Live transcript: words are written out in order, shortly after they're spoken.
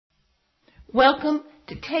Welcome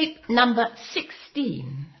to tape number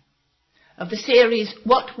 16 of the series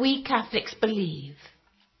What We Catholics Believe.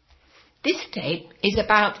 This tape is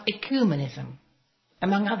about ecumenism,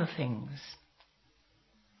 among other things.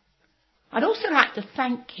 I'd also like to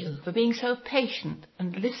thank you for being so patient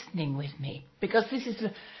and listening with me, because this is,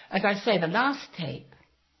 as I say, the last tape,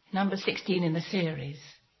 number 16 in the series.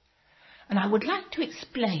 And I would like to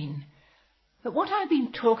explain that what I've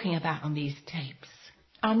been talking about on these tapes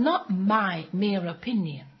are not my mere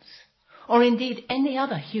opinions, or indeed any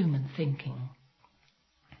other human thinking,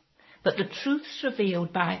 but the truths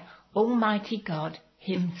revealed by Almighty God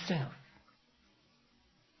Himself.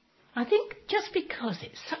 I think just because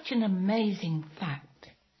it's such an amazing fact,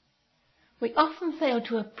 we often fail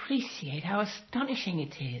to appreciate how astonishing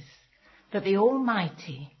it is that the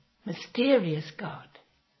Almighty, mysterious God,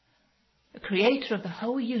 the creator of the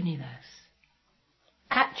whole universe,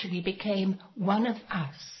 actually became one of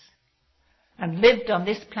us and lived on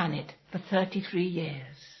this planet for 33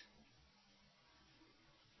 years.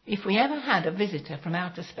 If we ever had a visitor from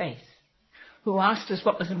outer space who asked us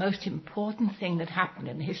what was the most important thing that happened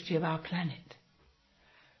in the history of our planet,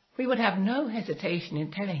 we would have no hesitation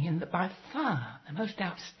in telling him that by far the most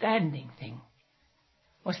outstanding thing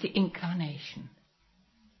was the incarnation.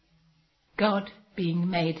 God being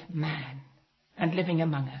made man and living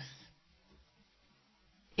among us.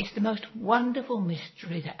 It's the most wonderful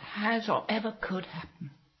mystery that has or ever could happen.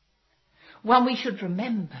 One we should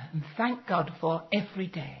remember and thank God for every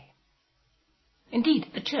day. Indeed,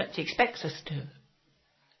 the Church expects us to.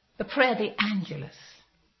 The prayer, the Angelus,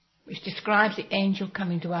 which describes the angel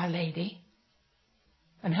coming to Our Lady,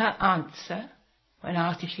 and her answer, when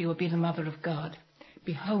asked if she would be the Mother of God,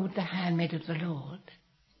 "Behold the handmaid of the Lord."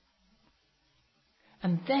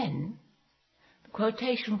 And then, the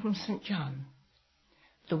quotation from St. John,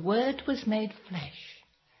 "The Word was made flesh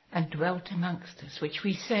and dwelt amongst us," which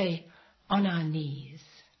we say on our knees,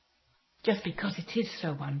 just because it is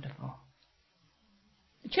so wonderful.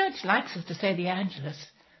 The Church likes us to say the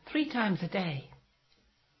Angelus 3 times a day.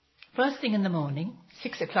 First thing in the morning,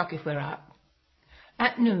 6 o'clock if we're up,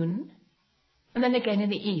 at noon, and then again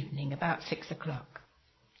in the evening about 6 o'clock.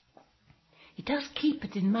 It does keep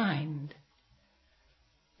it in mind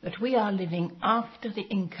that we are living after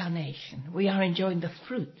the Incarnation. We are enjoying the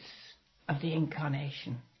fruits of the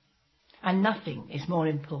Incarnation, and nothing is more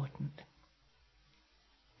important.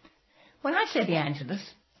 When I say the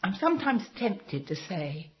Angelus, I'm sometimes tempted to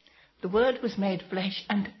say the Word was made flesh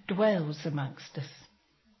and dwells amongst us,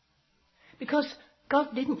 because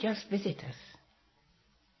God didn't just visit us.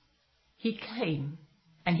 He came,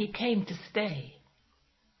 and He came to stay.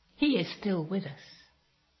 He is still with us.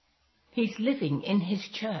 He's living in His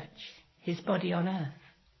church, His body on earth,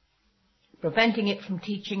 preventing it from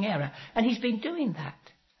teaching error. And He's been doing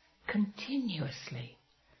that continuously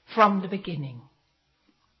from the beginning.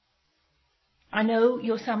 I know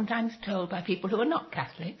you're sometimes told by people who are not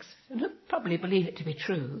Catholics, and who probably believe it to be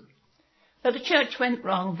true, that the Church went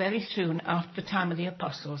wrong very soon after the time of the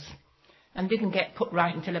Apostles and didn't get put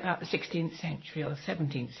right until about the 16th century or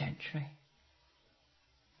 17th century.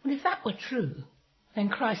 Well, if that were true, then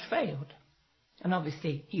Christ failed. And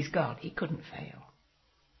obviously, He's God. He couldn't fail.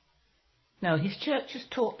 No, His church has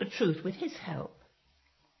taught the truth with His help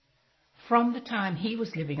from the time He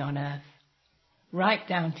was living on earth right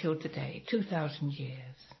down till today, 2,000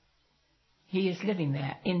 years. He is living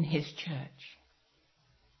there in His church.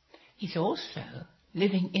 He's also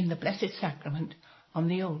living in the Blessed Sacrament on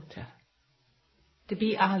the altar to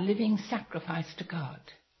be our living sacrifice to God,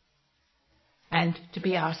 and to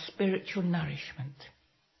be our spiritual nourishment.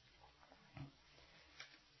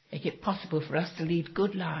 Make it possible for us to lead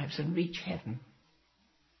good lives and reach heaven.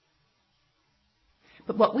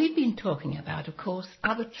 But what we've been talking about, of course,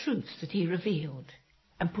 are the truths that He revealed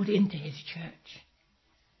and put into His church.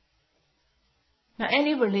 Now,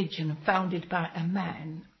 any religion founded by a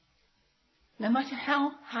man, no matter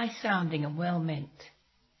how high-sounding and well-meant,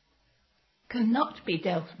 cannot be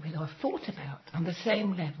dealt with or thought about on the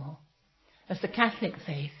same level as the Catholic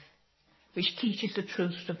faith, which teaches the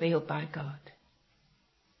truths revealed by God,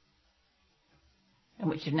 and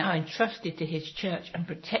which are now entrusted to His church and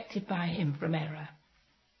protected by Him from error.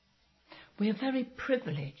 We are very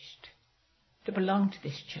privileged to belong to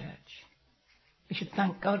this church. We should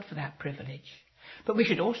thank God for that privilege, but we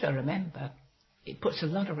should also remember it puts a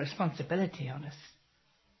lot of responsibility on us,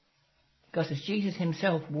 because as Jesus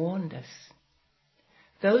Himself warned us,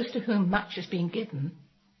 those to whom much has been given,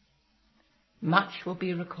 much will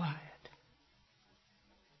be required.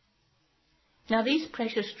 Now, these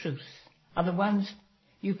precious truths are the ones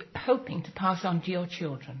you're hoping to pass on to your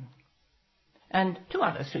children, and to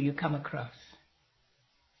others who you come across.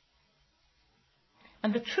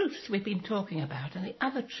 And the truths we've been talking about, and the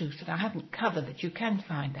other truths that I haven't covered that you can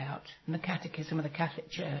find out in the Catechism of the Catholic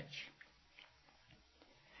Church,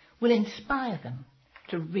 will inspire them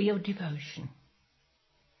to real devotion.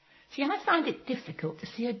 See, I find it difficult to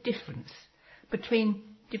see a difference between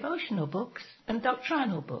devotional books and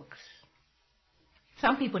doctrinal books.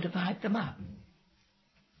 Some people divide them up.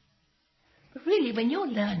 But really, when you're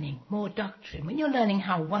learning more doctrine, when you're learning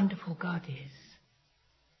how wonderful God is,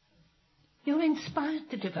 you're inspired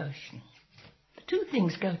to devotion. The two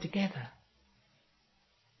things go together.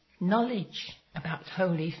 Knowledge about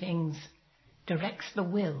holy things directs the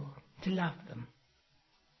will to love them.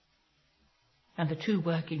 And the two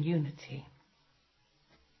work in unity.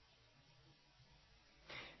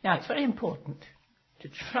 Now, it's very important to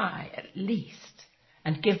try at least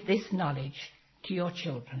and give this knowledge to your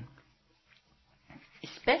children,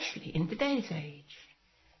 especially in today's age.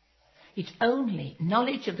 It's only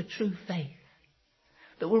knowledge of the true faith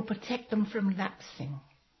that will protect them from lapsing.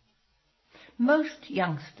 Most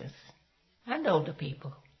youngsters and older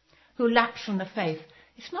people who lapse from the faith,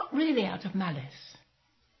 it's not really out of malice.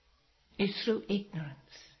 It's through ignorance.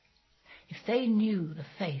 If they knew the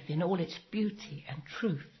faith in all its beauty and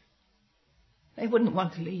truth, they wouldn't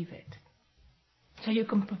want to leave it. So you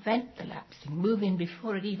can prevent the lapsing, move in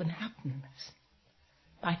before it even happens,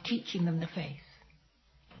 by teaching them the faith.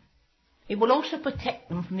 It will also protect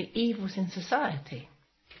them from the evils in society,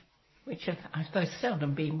 which have, I suppose,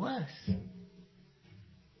 seldom been worse.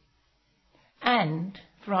 And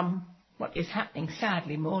from what is happening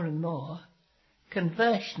sadly more and more,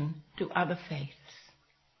 conversion to other faiths.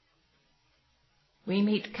 We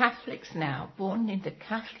meet Catholics now born into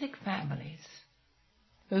Catholic families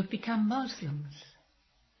who've become Muslims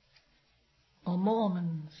or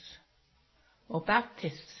Mormons or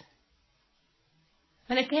Baptists.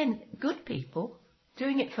 And again, good people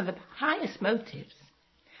doing it for the highest motives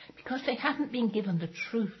because they haven't been given the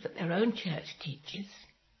truth that their own church teaches.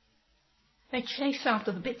 They chase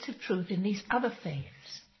after the bits of truth in these other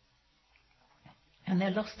faiths. And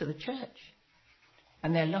they're lost to the church.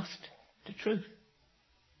 And they're lost to truth.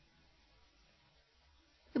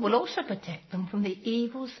 It will also protect them from the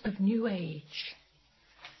evils of New Age,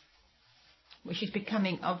 which is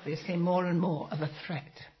becoming obviously more and more of a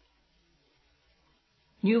threat.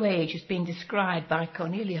 New Age has been described by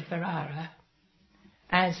Cornelia Ferrara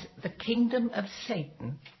as the kingdom of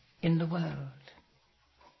Satan in the world.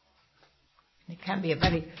 It can be a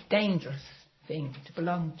very dangerous thing to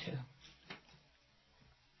belong to.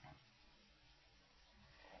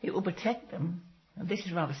 It will protect them, and this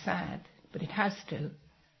is rather sad, but it has to,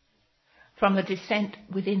 from the dissent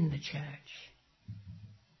within the church.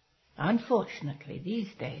 Unfortunately, these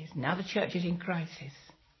days, now the church is in crisis,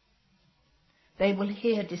 they will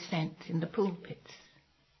hear dissent in the pulpits,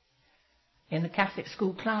 in the Catholic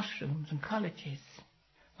school classrooms and colleges,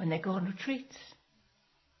 when they go on retreats.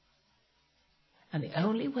 And the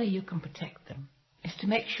only way you can protect them is to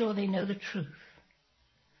make sure they know the truth.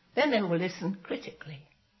 Then they will listen critically.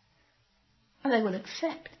 And they will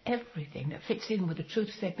accept everything that fits in with the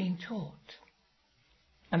truths they've been taught.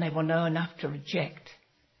 And they will know enough to reject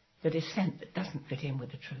the dissent that doesn't fit in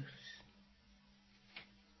with the truths.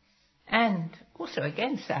 And also,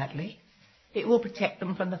 again, sadly, it will protect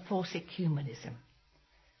them from the false ecumenism,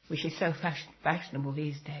 which is so fashionable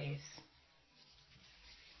these days.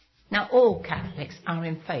 Now, all Catholics are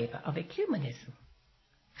in favour of ecumenism,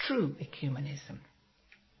 true ecumenism.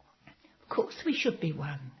 Of course we should be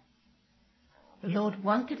one. The Lord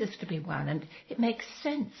wanted us to be one, and it makes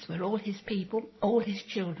sense. We're all his people, all his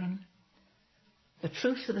children. The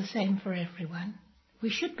truths are the same for everyone. We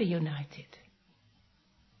should be united.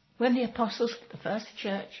 When the apostles, the first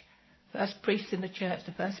church, first priests in the church,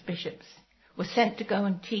 the first bishops, were sent to go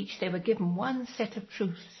and teach, they were given one set of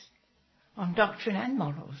truths on doctrine and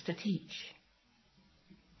morals to teach.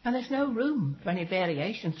 And there's no room for any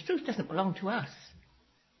variations. Truth doesn't belong to us.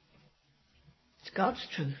 It's God's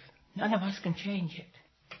truth. None of us can change it.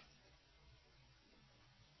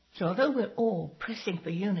 So although we're all pressing for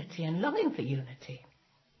unity and longing for unity,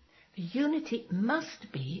 the unity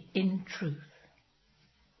must be in truth.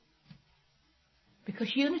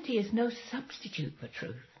 Because unity is no substitute for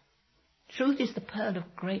truth. Truth is the pearl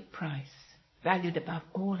of great price, valued above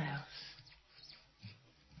all else.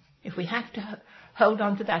 If we have to hold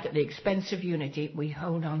on to that at the expense of unity, we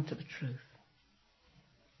hold on to the truth.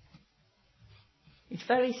 It's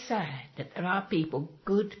very sad that there are people,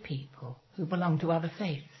 good people, who belong to other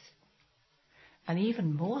faiths. And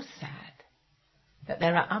even more sad that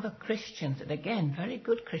there are other Christians, and again, very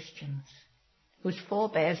good Christians, whose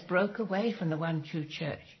forebears broke away from the one true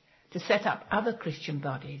church to set up other Christian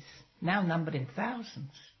bodies, now numbered in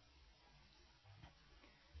thousands,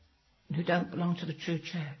 and who don't belong to the true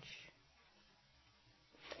church.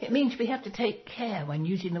 It means we have to take care when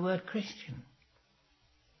using the word Christian.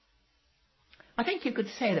 I think you could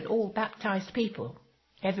say that all baptized people,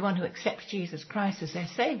 everyone who accepts Jesus Christ as their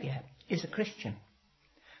Saviour, is a Christian.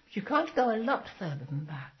 But you can't go a lot further than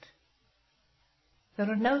that.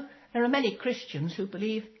 There are many Christians who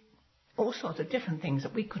believe all sorts of different things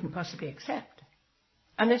that we couldn't possibly accept.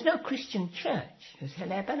 And there's no Christian church, as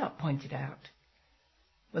Hilaire Belloc pointed out,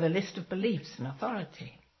 with a list of beliefs and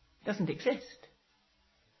authority. It doesn't exist.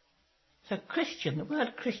 So Christian, the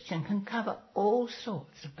word Christian, can cover all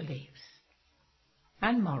sorts of beliefs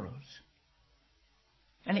and morals.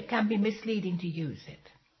 And it can be misleading to use it.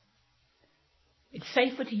 It's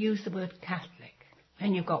safer to use the word Catholic,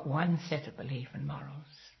 and you've got one set of belief and morals.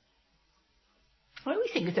 I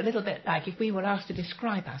always think it's a little bit like if we were asked to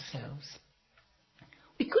describe ourselves.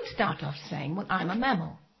 We could start off saying, well, I'm a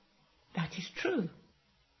mammal. That is true.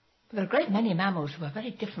 But there are a great many mammals who are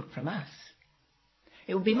very different from us.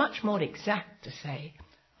 It would be much more exact to say,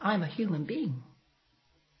 I'm a human being,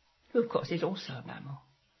 who of course is also a mammal.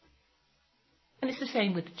 And it's the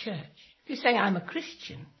same with the church. If you say, I'm a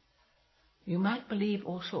Christian, you might believe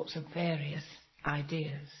all sorts of various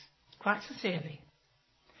ideas, quite sincerely.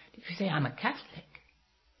 If you say, I'm a Catholic,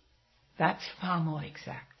 that's far more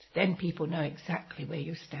exact. Then people know exactly where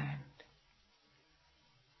you stand.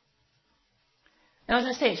 Now, as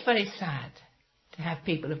I say, it's very sad to have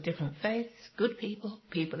people of different faiths, good people,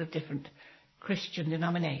 people of different Christian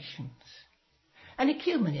denominations. And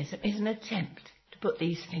ecumenism is an attempt to put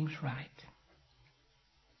these things right.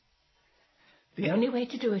 The only way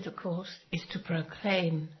to do it, of course, is to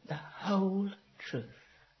proclaim the whole truth.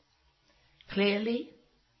 Clearly,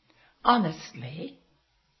 honestly,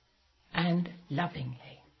 and lovingly.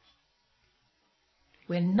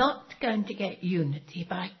 We're not going to get unity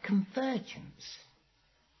by convergence,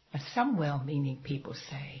 as some well-meaning people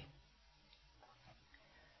say.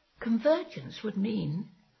 Convergence would mean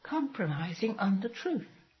compromising on the truth.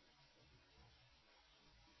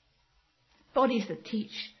 Bodies that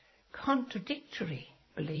teach contradictory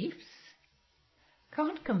beliefs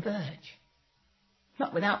can't converge,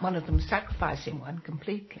 not without one of them sacrificing one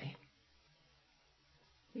completely.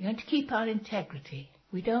 We're going to keep our integrity.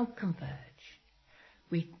 We don't converge.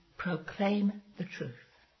 We proclaim the truth.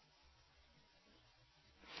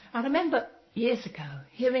 I remember years ago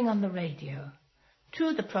hearing on the radio two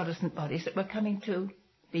of the Protestant bodies that were coming to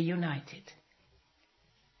be united.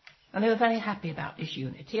 And they were very happy about this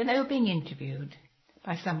unity, and they were being interviewed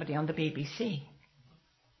by somebody on the BBC.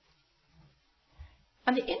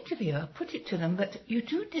 And the interviewer put it to them that you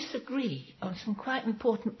do disagree on some quite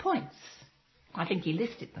important points. I think he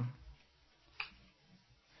listed them.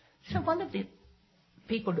 So one of the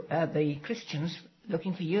people, the Christians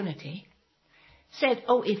looking for unity, said,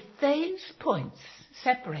 oh, if those points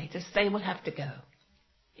separate us, they will have to go.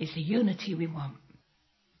 It's the unity we want.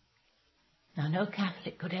 Now, no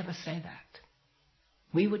Catholic could ever say that.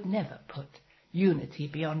 We would never put unity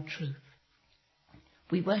beyond truth.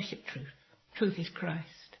 We worship truth. Truth is Christ.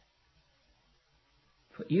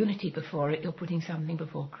 Put unity before it, you're putting something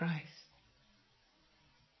before Christ.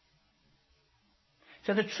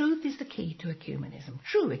 So the truth is the key to ecumenism,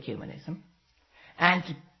 true ecumenism. And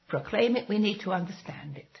to proclaim it, we need to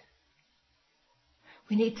understand it.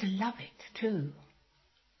 We need to love it too.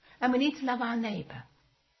 And we need to love our neighbour,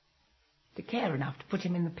 to care enough to put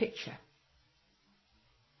him in the picture.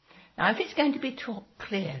 Now, if it's going to be taught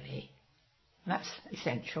clearly, that's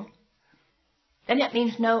essential, then it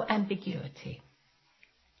means no ambiguity.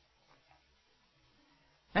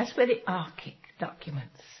 That's where the Archic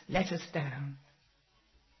documents let us down.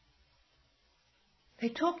 They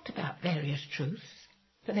talked about various truths,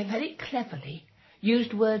 but they very cleverly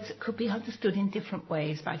used words that could be understood in different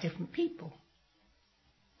ways by different people.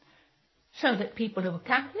 So that people who were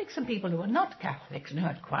Catholics and people who were not Catholics and who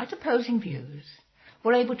had quite opposing views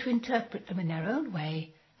were able to interpret them in their own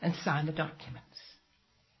way and sign the documents.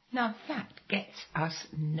 Now that gets us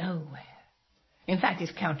nowhere. In fact,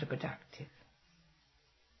 it's counterproductive.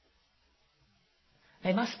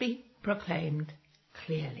 They must be proclaimed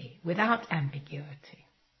clearly, without ambiguity.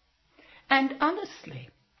 And honestly,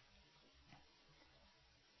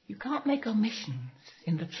 you can't make omissions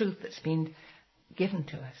in the truth that's been given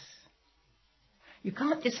to us. You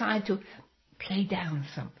can't decide to play down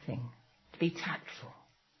something, to be tactful.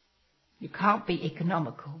 You can't be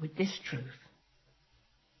economical with this truth,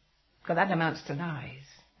 because that amounts to lies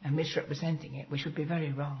and misrepresenting it, which would be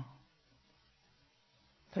very wrong.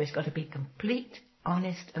 So it's got to be complete,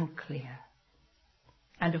 honest and clear.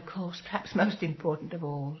 And of course, perhaps most important of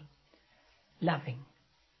all, loving.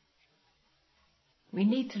 We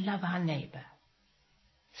need to love our neighbour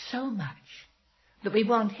so much that we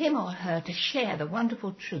want him or her to share the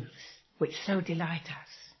wonderful truths which so delight us.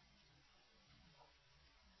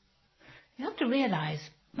 You have to realise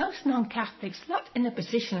most non-Catholics are not in a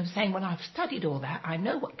position of saying, well, I've studied all that, I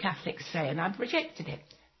know what Catholics say and I've rejected it.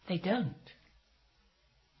 They don't.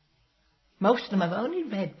 Most of them have only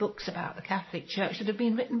read books about the Catholic Church that have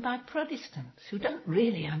been written by Protestants who don't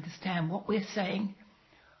really understand what we're saying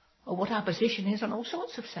or what our position is on all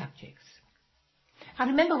sorts of subjects. I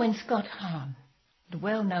remember when Scott Hahn, the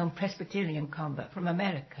well-known Presbyterian convert from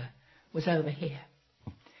America, was over here.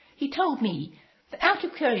 He told me that out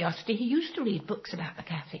of curiosity he used to read books about the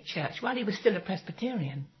Catholic Church while he was still a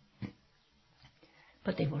Presbyterian.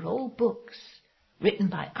 But they were all books written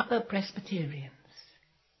by other Presbyterians,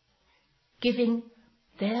 giving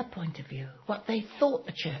their point of view, what they thought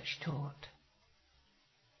the Church taught.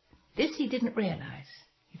 This he didn't realise.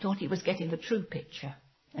 He thought he was getting the true picture,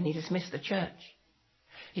 and he dismissed the Church.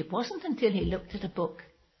 It wasn't until he looked at a book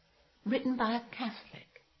written by a Catholic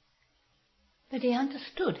that he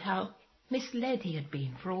understood how misled he had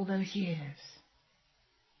been for all those years.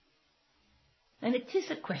 And it is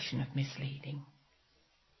a question of misleading.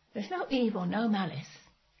 There's no evil, no malice.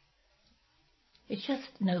 It's just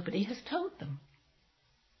nobody has told them.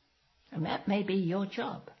 And that may be your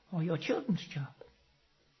job, or your children's job.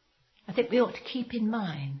 I think we ought to keep in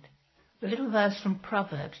mind the little verse from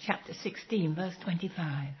Proverbs chapter 16, verse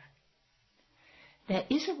 25. There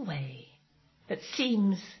is a way that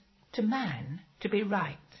seems to man to be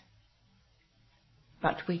right,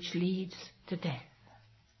 but which leads to death.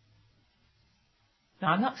 Now,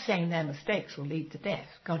 I'm not saying their mistakes will lead to death.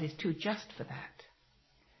 God is too just for that.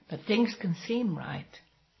 But things can seem right,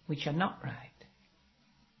 which are not right.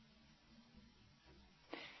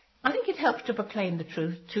 I think it helps to proclaim the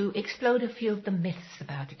truth to explode a few of the myths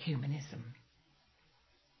about ecumenism.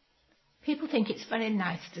 People think it's very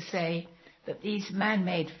nice to say that these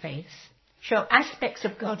man-made faiths show aspects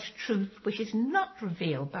of God's truth which is not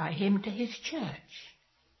revealed by him to his church.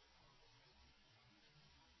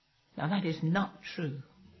 Now that is not true.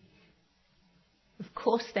 Of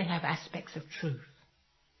course they have aspects of truth.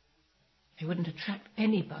 They wouldn't attract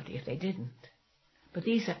anybody if they didn't. But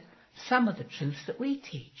these are some of the truths that we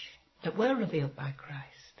teach, that were revealed by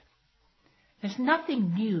Christ. There's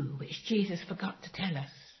nothing new which Jesus forgot to tell us.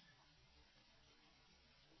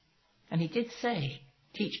 And he did say,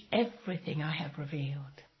 teach everything I have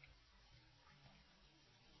revealed.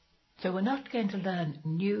 So we're not going to learn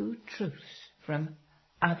new truths from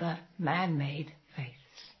other man-made faiths.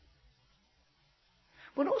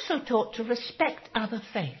 We're also taught to respect other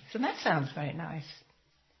faiths, and that sounds very nice.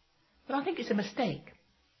 But I think it's a mistake.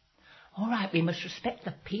 All right, we must respect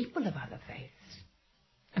the people of other faiths,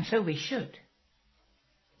 and so we should.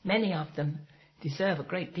 Many of them deserve a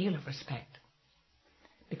great deal of respect,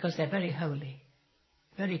 because they're very holy,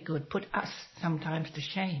 very good, put us sometimes to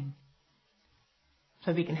shame.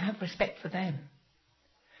 So we can have respect for them.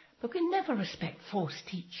 But we never respect false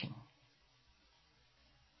teaching.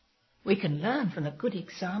 We can learn from the good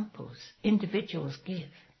examples individuals give.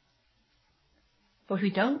 But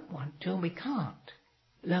we don't want to, and we can't,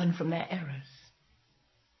 learn from their errors.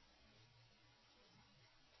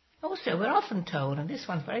 Also, we're often told, and this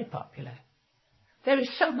one's very popular, there is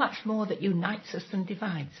so much more that unites us than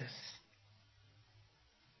divides us.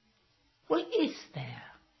 Well, is there?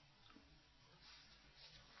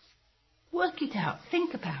 Work it out.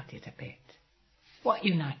 Think about it a bit. What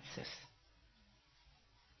unites us?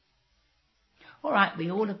 All right, we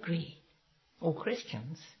all agree, all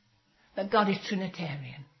Christians, that God is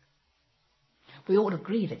Trinitarian. We all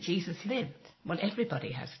agree that Jesus lived. Well,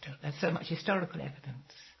 everybody has to. There's so much historical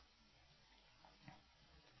evidence.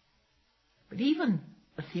 But even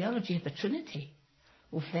the theology of the Trinity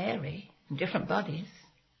will vary in different bodies.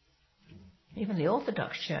 Even the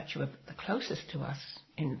Orthodox Church, who are the closest to us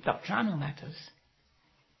in doctrinal matters,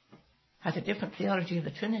 has a different theology of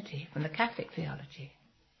the Trinity from the Catholic theology.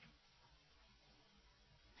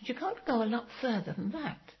 But you can't go a lot further than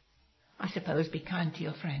that. I suppose be kind to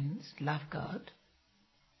your friends, love God.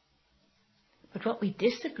 But what we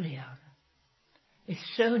disagree on is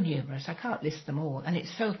so numerous, I can't list them all, and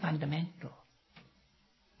it's so fundamental.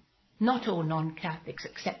 Not all non-Catholics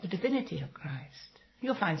accept the divinity of Christ.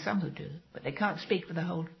 You'll find some who do, but they can't speak for the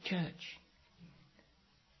whole church.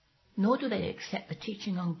 Nor do they accept the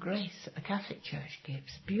teaching on grace that the Catholic Church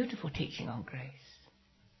gives. Beautiful teaching on grace.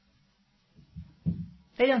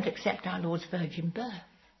 They don't accept our Lord's virgin birth.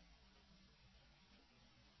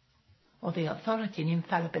 or the authority and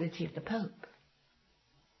infallibility of the Pope.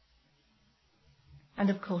 And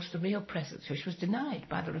of course the real presence, which was denied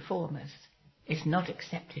by the Reformers, is not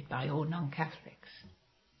accepted by all non-Catholics.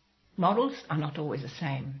 Morals are not always the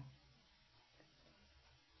same.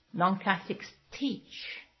 Non-Catholics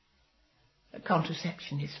teach that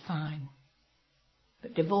contraception is fine,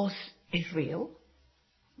 that divorce is real.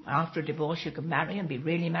 After a divorce you can marry and be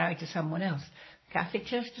really married to someone else. The Catholic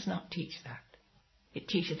Church does not teach that. It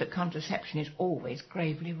teaches that contraception is always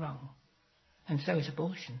gravely wrong, and so is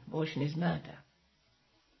abortion. Abortion is murder.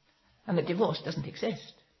 And that divorce doesn't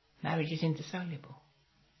exist. Marriage is indissoluble.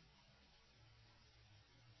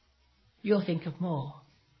 You'll think of more.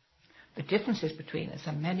 The differences between us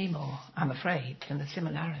are many more, I'm afraid, than the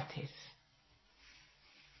similarities.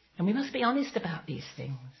 And we must be honest about these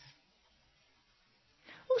things.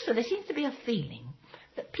 Also, there seems to be a feeling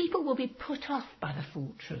that people will be put off by the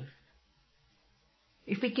full truth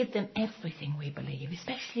if we give them everything we believe,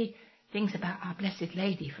 especially things about Our Blessed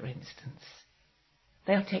Lady, for instance.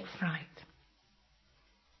 They'll take fright.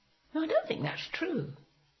 No, I don't think that's true.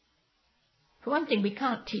 For one thing, we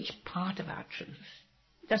can't teach part of our truth.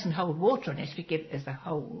 It doesn't hold water unless we give it as a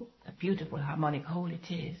whole, a beautiful harmonic whole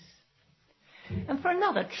it is. And for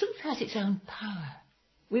another, truth has its own power.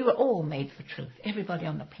 We were all made for truth, everybody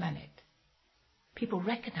on the planet. People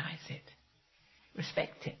recognize it,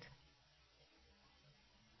 respect it.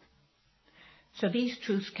 So these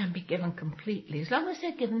truths can be given completely, as long as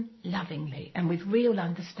they're given lovingly and with real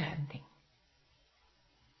understanding.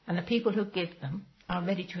 And the people who give them are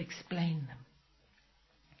ready to explain them.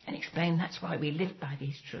 And explain that's why we live by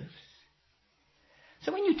these truths.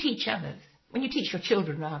 So when you teach others, when you teach your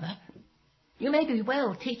children rather, you may be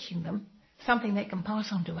well teaching them something they can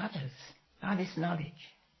pass on to others by this knowledge.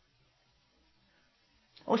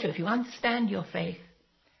 Also, if you understand your faith,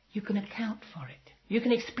 you can account for it. You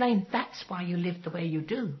can explain that's why you live the way you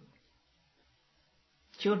do.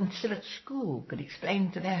 Children still at school could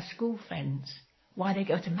explain to their school friends why they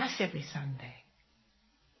go to Mass every Sunday.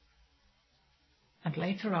 And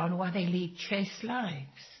later on, why they lead chaste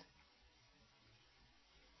lives.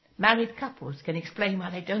 Married couples can explain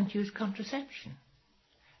why they don't use contraception.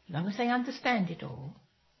 As long as they understand it all,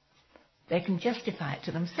 they can justify it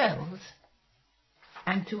to themselves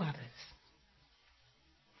and to others.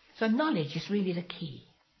 So knowledge is really the key,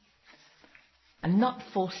 and not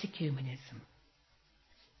false ecumenism.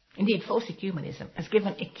 Indeed, false ecumenism has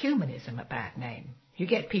given ecumenism a bad name. You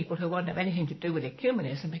get people who won't have anything to do with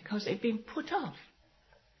ecumenism because they've been put off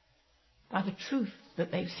by the truth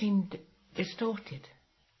that they've seen distorted.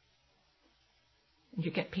 And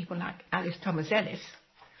you get people like Alice Thomas Ellis,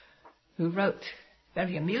 who wrote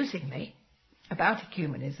very amusingly about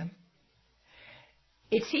ecumenism.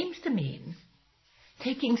 It seems to mean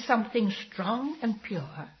taking something strong and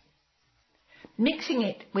pure, mixing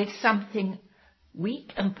it with something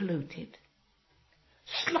weak and polluted,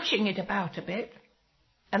 sloshing it about a bit,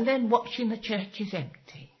 and then watching the church is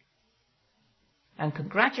empty, and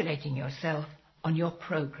congratulating yourself on your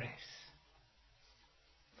progress.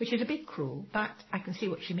 Which is a bit cruel, but I can see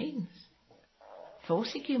what she means.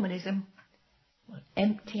 False ecumenism will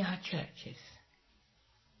empty our churches.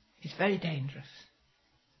 It's very dangerous.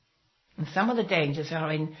 And some of the dangers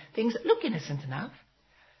are in things that look innocent enough,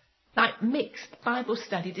 like mixed Bible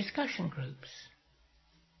study discussion groups.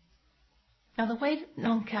 Now, the way that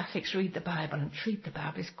non-Catholics read the Bible and treat the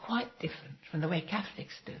Bible is quite different from the way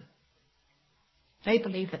Catholics do. They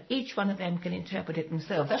believe that each one of them can interpret it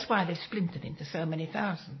themselves. That's why they've splintered into so many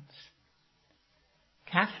thousands.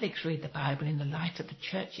 Catholics read the Bible in the light of the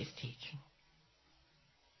Church's teaching.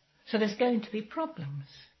 So there's going to be problems.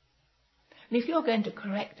 And if you're going to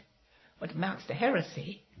correct what amounts to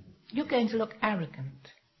heresy, you're going to look arrogant.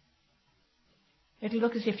 It'll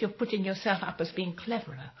look as if you're putting yourself up as being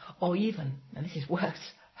cleverer, or even, and this is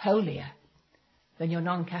worse, holier than your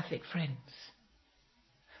non-Catholic friends.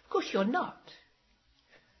 Of course you're not.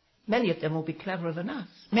 Many of them will be cleverer than us.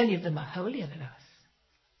 Many of them are holier than us.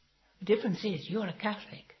 The difference is you're a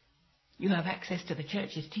Catholic. You have access to the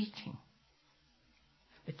Church's teaching.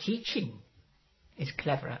 The teaching is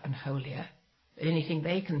cleverer and holier than anything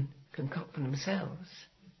they can concoct for themselves.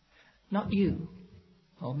 Not you,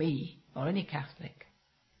 or me, or any Catholic.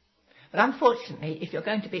 But unfortunately, if you're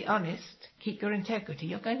going to be honest, keep your integrity,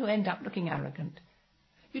 you're going to end up looking arrogant.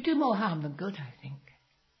 You do more harm than good, I think.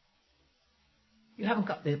 You haven't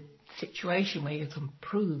got the situation where you can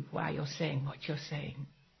prove why you're saying what you're saying.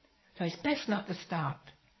 So it's best not to start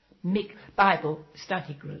Bible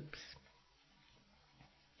study groups.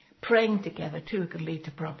 Praying together, too, can lead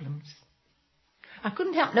to problems. I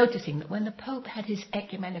couldn't help noticing that when the Pope had his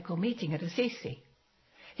ecumenical meeting at Assisi,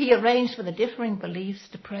 He arranged for the differing beliefs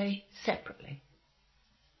to pray separately.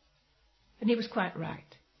 And he was quite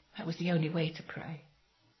right. That was the only way to pray.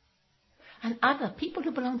 And other people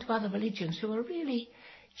who belong to other religions who are really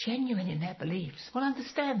genuine in their beliefs will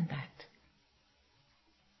understand that.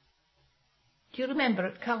 Do you remember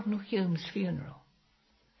at Cardinal Hume's funeral?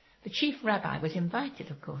 The chief rabbi was invited,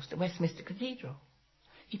 of course, to Westminster Cathedral.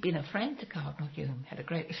 He'd been a friend to Cardinal Hume, had a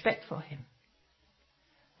great respect for him.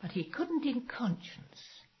 But he couldn't in conscience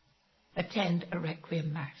attend a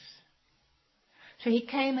Requiem Mass. So he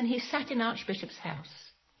came and he sat in Archbishop's house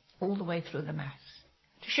all the way through the Mass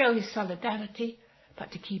to show his solidarity,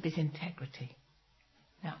 but to keep his integrity.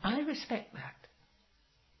 Now, I respect that.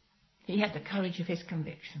 He had the courage of his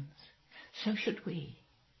convictions. So should we.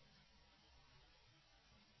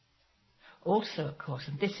 Also, of course,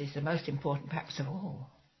 and this is the most important perhaps of all,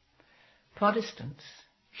 Protestants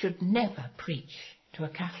should never preach to a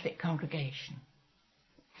Catholic congregation.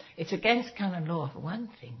 It's against canon law for one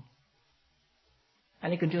thing,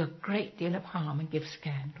 and it can do a great deal of harm and give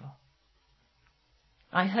scandal.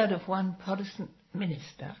 I heard of one Protestant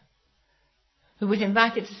minister who was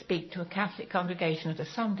invited to speak to a Catholic congregation at a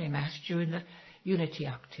Sunday Mass during the Unity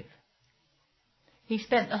Octave. He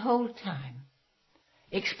spent the whole time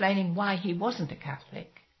explaining why he wasn't a Catholic,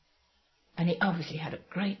 and he obviously had a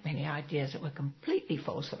great many ideas that were completely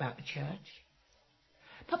false about the church.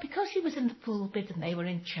 But because he was in the pulpit and they were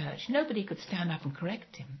in church, nobody could stand up and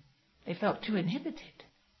correct him. They felt too inhibited.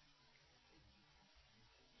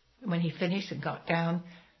 And when he finished and got down,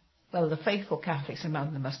 well, the faithful Catholics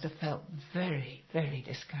among them must have felt very, very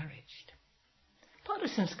discouraged.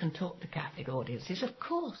 Protestants can talk to Catholic audiences, of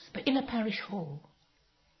course, but in a parish hall,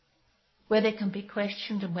 where there can be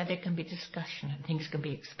questioned and where there can be discussion and things can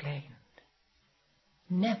be explained.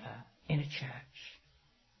 Never in a church.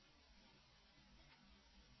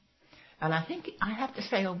 And I think I have to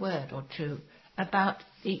say a word or two about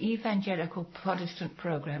the evangelical Protestant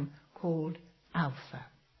program called Alpha,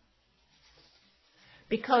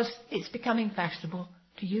 because it's becoming fashionable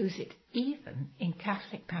to use it even in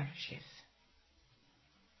Catholic parishes.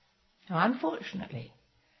 Now, unfortunately,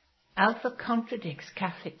 Alpha contradicts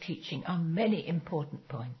Catholic teaching on many important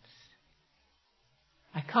points.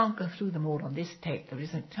 I can't go through them all on this tape, there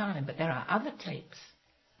isn't time, but there are other tapes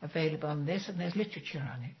available on this, and there's literature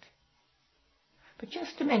on it. But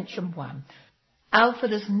just to mention one, Alpha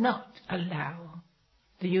does not allow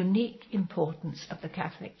the unique importance of the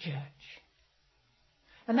Catholic Church.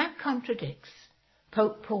 And that contradicts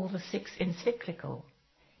Pope Paul VI's encyclical,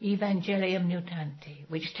 Evangelium Mutanti,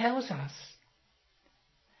 which tells us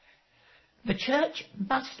the Church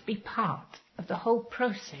must be part of the whole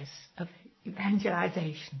process of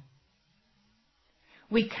evangelization.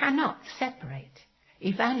 We cannot separate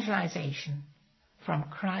evangelization from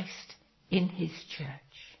Christ in his church.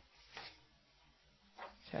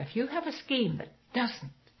 So if you have a scheme that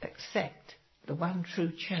doesn't accept the one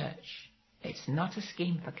true church, it's not a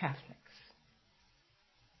scheme for Catholics.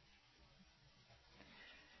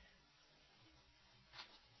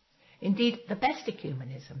 Indeed, the best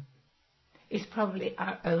ecumenism is probably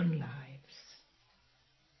our own lives,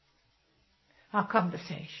 our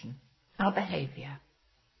conversation, our behaviour.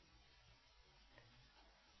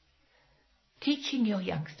 Teaching your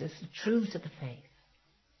youngsters the truths of the faith,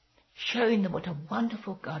 showing them what a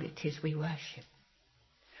wonderful God it is we worship,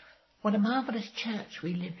 what a marvellous church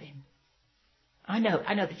we live in. I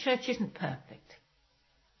know the church isn't perfect.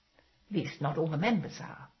 At least not all the members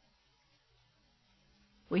are.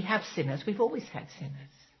 We have sinners, we've always had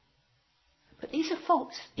sinners. But these are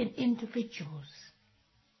faults in individuals,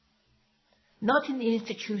 not in the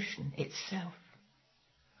institution itself,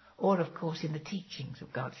 or of course in the teachings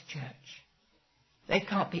of God's church. They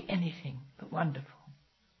can't be anything but wonderful.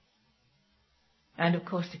 And of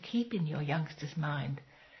course to keep in your youngster's mind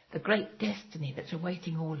the great destiny that's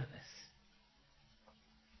awaiting all of us.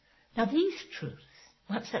 Now these truths,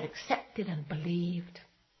 once they're accepted and believed,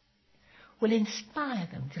 will inspire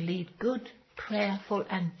them to lead good, prayerful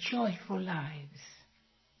and joyful lives,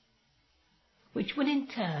 which will in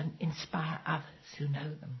turn inspire others who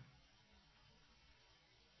know them.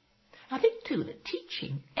 I think too that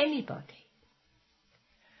teaching anybody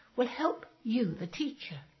will help you, the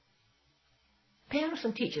teacher. Parents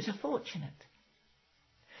and teachers are fortunate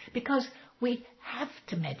because we have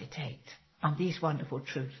to meditate on these wonderful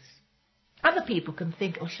truths. Other people can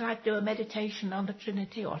think, oh, shall I do a meditation on the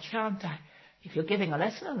Trinity or shan't I? If you're giving a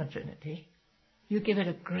lesson on the Trinity, you give it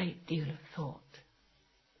a great deal of thought.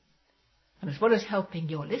 And as well as helping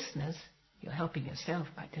your listeners, you're helping yourself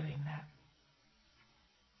by doing that.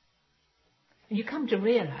 And you come to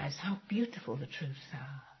realize how beautiful the truths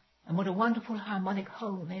are. and what a wonderful harmonic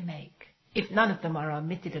whole they make, if none of them are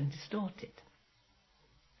omitted and distorted.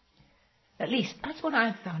 At least, that's what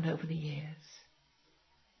I've found over the years,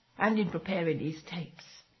 and in preparing these tapes,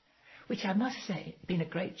 which I must say have been a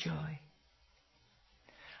great joy.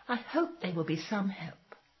 I hope they will be some help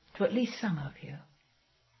to at least some of you.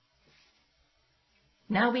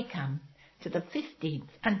 Now we come to the 15th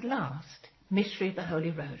and last mystery of the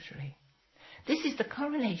Holy Rosary. This is the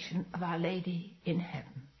coronation of Our Lady in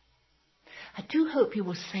heaven. I do hope you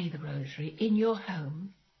will say the Rosary in your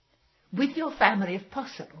home, with your family if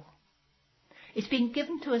possible. It's been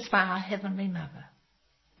given to us by our Heavenly Mother,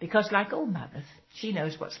 because like all mothers, she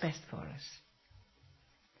knows what's best for us.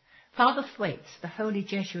 Father Thwaites, the holy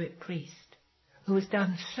Jesuit priest, who has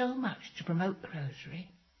done so much to promote the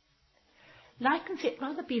Rosary, likens it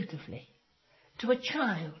rather beautifully to a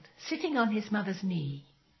child sitting on his mother's knee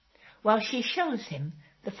while she shows him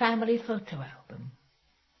the family photo album.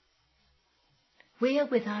 We are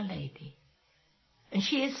with Our Lady, and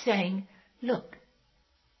she is saying, look,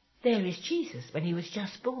 there is Jesus when he was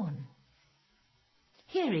just born.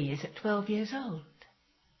 Here he is at 12 years old.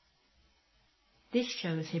 This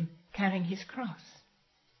shows him carrying his cross.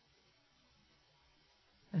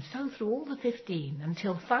 And so through all the 15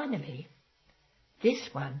 until finally this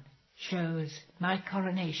one shows my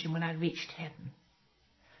coronation when I reached heaven,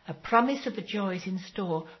 a promise of the joys in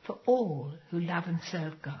store for all who love and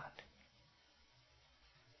serve God.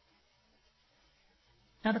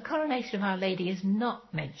 Now the coronation of Our Lady is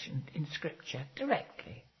not mentioned in Scripture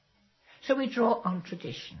directly, so we draw on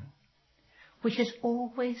tradition, which has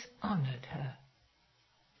always honoured her,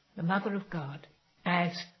 the Mother of God,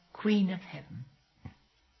 as Queen of Heaven.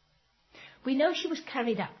 We know she was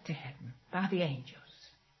carried up to heaven by the angels,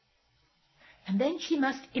 and then she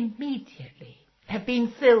must immediately have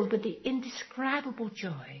been filled with the indescribable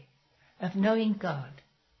joy of knowing God,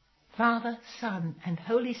 Father, Son, and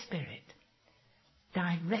Holy Spirit,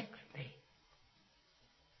 directly.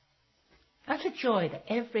 That's a joy that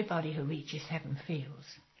everybody who reaches heaven feels,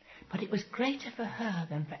 but it was greater for her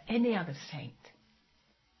than for any other saint,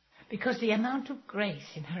 because the amount of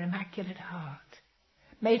grace in her immaculate heart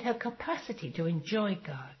made her capacity to enjoy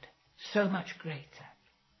God so much greater.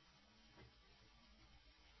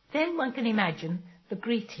 Then one can imagine the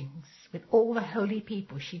greetings with all the holy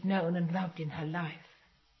people she'd known and loved in her life.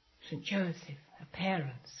 St. Joseph, her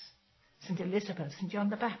parents, St. Elizabeth, St. John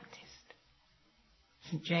the Baptist,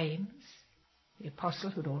 St. James, the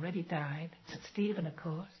apostle who'd already died, St. Stephen, of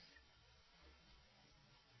course.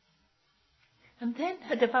 And then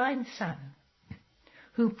her divine Son,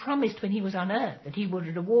 who promised when he was on earth that he would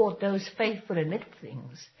reward those faithful in little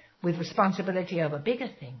things with responsibility over bigger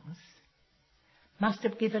things, must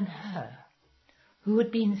have given her, who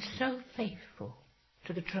had been so faithful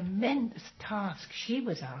to the tremendous task she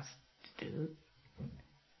was asked to do,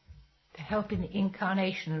 to help in the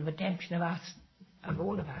incarnation and redemption of us, of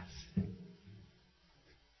all of us.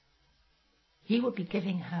 He would be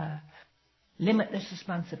giving her limitless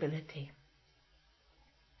responsibility.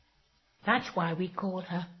 That's why we call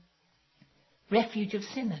her refuge of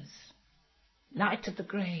sinners, light of the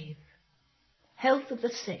grave, health of the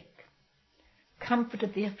sick, comfort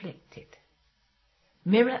of the afflicted,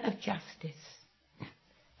 mirror of justice,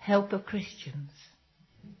 help of Christians,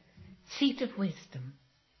 seat of wisdom,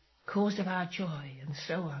 cause of our joy, and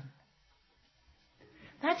so on.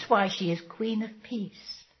 That's why she is Queen of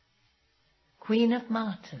Peace, Queen of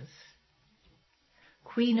Martyrs,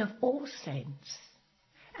 Queen of all saints,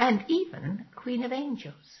 and even Queen of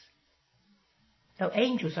Angels, though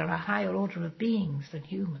angels are a higher order of beings than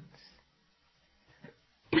humans.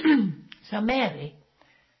 So Mary,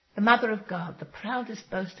 the Mother of God, the proudest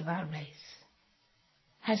boast of our race,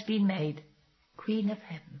 has been made Queen of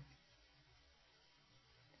Heaven.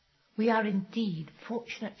 We are indeed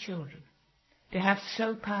fortunate children to have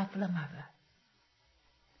so powerful a mother.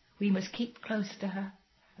 We must keep close to her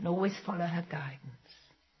and always follow her guidance.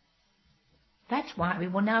 That's why we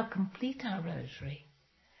will now complete our rosary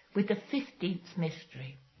with the 15th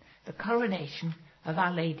mystery, the coronation of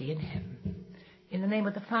Our Lady in heaven. In the name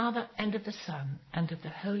of the Father, and of the Son, and of the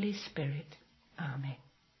Holy Spirit. Amen.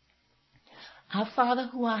 Our Father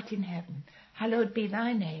who art in heaven, hallowed be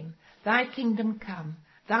thy name. Thy kingdom come,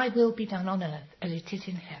 thy will be done on earth as it is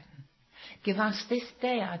in heaven. Give us this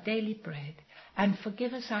day our daily bread, and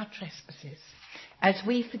forgive us our trespasses, as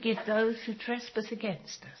we forgive those who trespass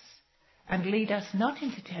against us. And lead us not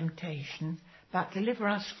into temptation, but deliver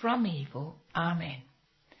us from evil. Amen.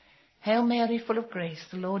 Hail Mary, full of grace,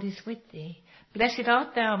 the Lord is with thee. Blessed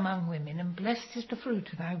art thou among women, and blessed is the fruit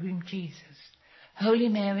of thy womb, Jesus. Holy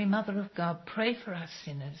Mary, Mother of God, pray for us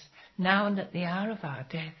sinners, now and at the hour of our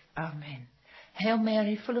death. Amen. Hail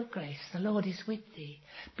Mary, full of grace, the Lord is with thee.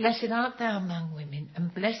 Blessed art thou among women,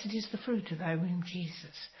 and blessed is the fruit of thy womb,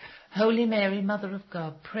 Jesus. Holy Mary, Mother of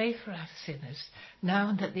God, pray for us sinners, now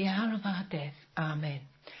and at the hour of our death. Amen.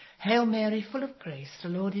 Hail Mary, full of grace, the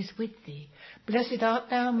Lord is with thee. Blessed art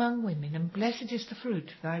thou among women, and blessed is the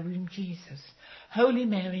fruit of thy womb, Jesus. Holy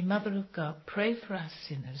Mary, Mother of God, pray for us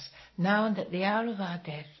sinners, now and at the hour of our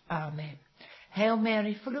death. Amen. Hail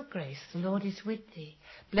Mary, full of grace, the Lord is with thee.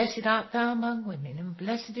 Blessed art thou among women, and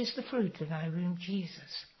blessed is the fruit of thy womb,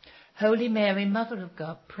 Jesus. Holy Mary, Mother of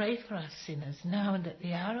God, pray for us sinners, now and at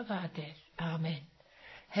the hour of our death. Amen.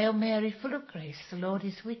 Hail Mary, full of grace, the Lord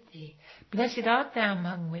is with thee. Blessed art thou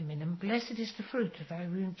among women, and blessed is the fruit of thy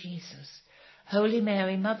womb, Jesus. Holy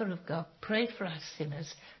Mary, Mother of God, pray for us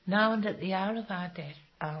sinners, now and at the hour of our death.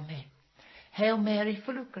 Amen. Hail Mary,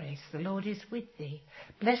 full of grace, the Lord is with thee.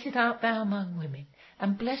 Blessed art thou among women,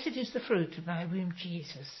 and blessed is the fruit of thy womb,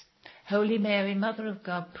 Jesus. Holy Mary, Mother of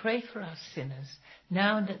God, pray for us sinners,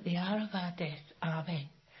 now and at the hour of our death. Amen.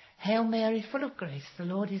 Hail Mary, full of grace, the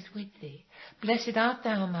Lord is with thee. Blessed art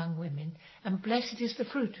thou among women, and blessed is the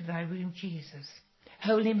fruit of thy womb, Jesus.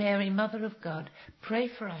 Holy Mary, Mother of God, pray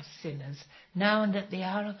for us sinners, now and at the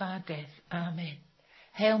hour of our death. Amen.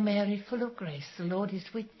 Hail Mary, full of grace, the Lord is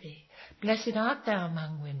with thee. Blessed art thou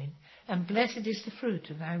among women, and blessed is the fruit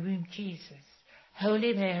of thy womb, Jesus.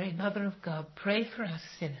 Holy Mary, Mother of God, pray for us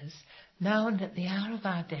sinners, now and at the hour of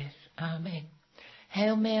our death. Amen.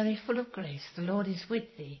 Hail Mary, full of grace, the Lord is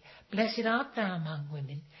with thee. Blessed art thou among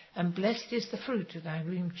women, and blessed is the fruit of thy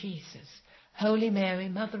womb, Jesus. Holy Mary,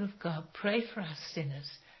 Mother of God, pray for us sinners,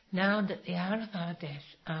 now and at the hour of our death.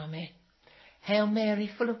 Amen. Hail Mary,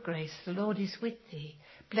 full of grace, the Lord is with thee.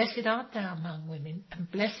 Blessed art thou among women, and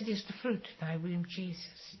blessed is the fruit of thy womb,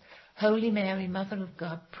 Jesus. Holy Mary, Mother of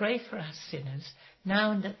God, pray for us sinners,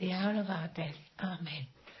 now and at the hour of our death. Amen.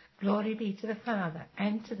 Glory be to the Father,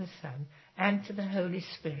 and to the Son, and to the Holy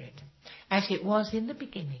Spirit, as it was in the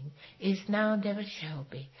beginning, is now, and ever shall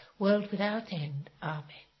be, world without end. Amen.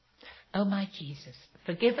 O my Jesus,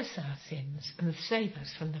 forgive us our sins, and save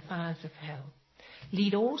us from the fires of hell.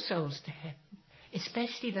 Lead all souls to heaven,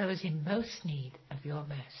 especially those in most need of your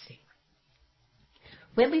mercy.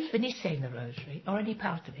 When we finish saying the Rosary, or any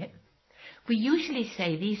part of it, we usually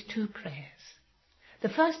say these two prayers. The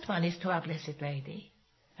first one is to our Blessed Lady,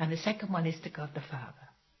 and the second one is to God the Father.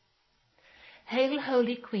 Hail,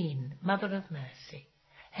 Holy Queen, Mother of Mercy.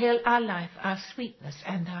 Hail our life, our sweetness,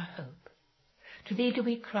 and our hope. To thee do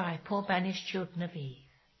we cry, poor banished children of Eve.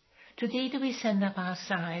 To thee do we send up our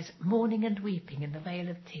sighs, mourning and weeping in the vale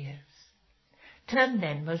of tears. Turn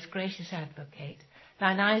then, most gracious Advocate,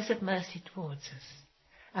 thine eyes of mercy towards us,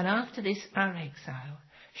 and after this our exile,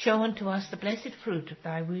 show unto us the blessed fruit of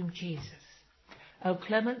thy womb, Jesus. O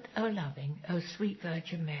clement, O loving, O sweet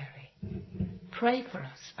Virgin Mary, pray for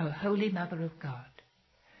us, O Holy Mother of God,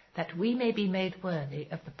 that we may be made worthy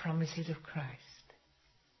of the promises of Christ.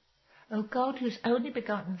 O God, whose only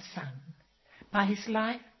begotten Son, by his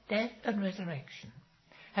life, death, and resurrection,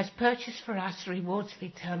 has purchased for us the rewards of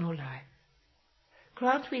eternal life,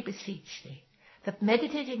 grant, we beseech thee, that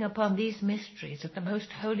meditating upon these mysteries of the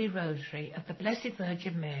most holy Rosary of the Blessed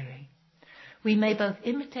Virgin Mary, we may both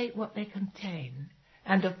imitate what they contain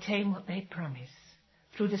and obtain what they promise,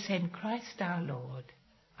 through the same Christ our Lord.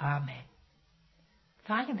 Amen.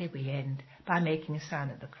 Finally, we end by making a sign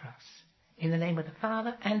of the cross. In the name of the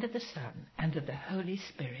Father, and of the Son, and of the Holy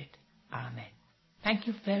Spirit. Amen. Thank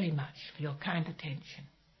you very much for your kind attention.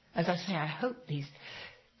 As I say, I hope these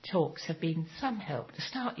talks have been some help to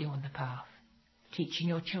start you on the path, teaching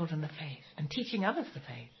your children the faith and teaching others the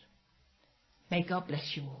faith. May God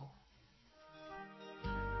bless you all.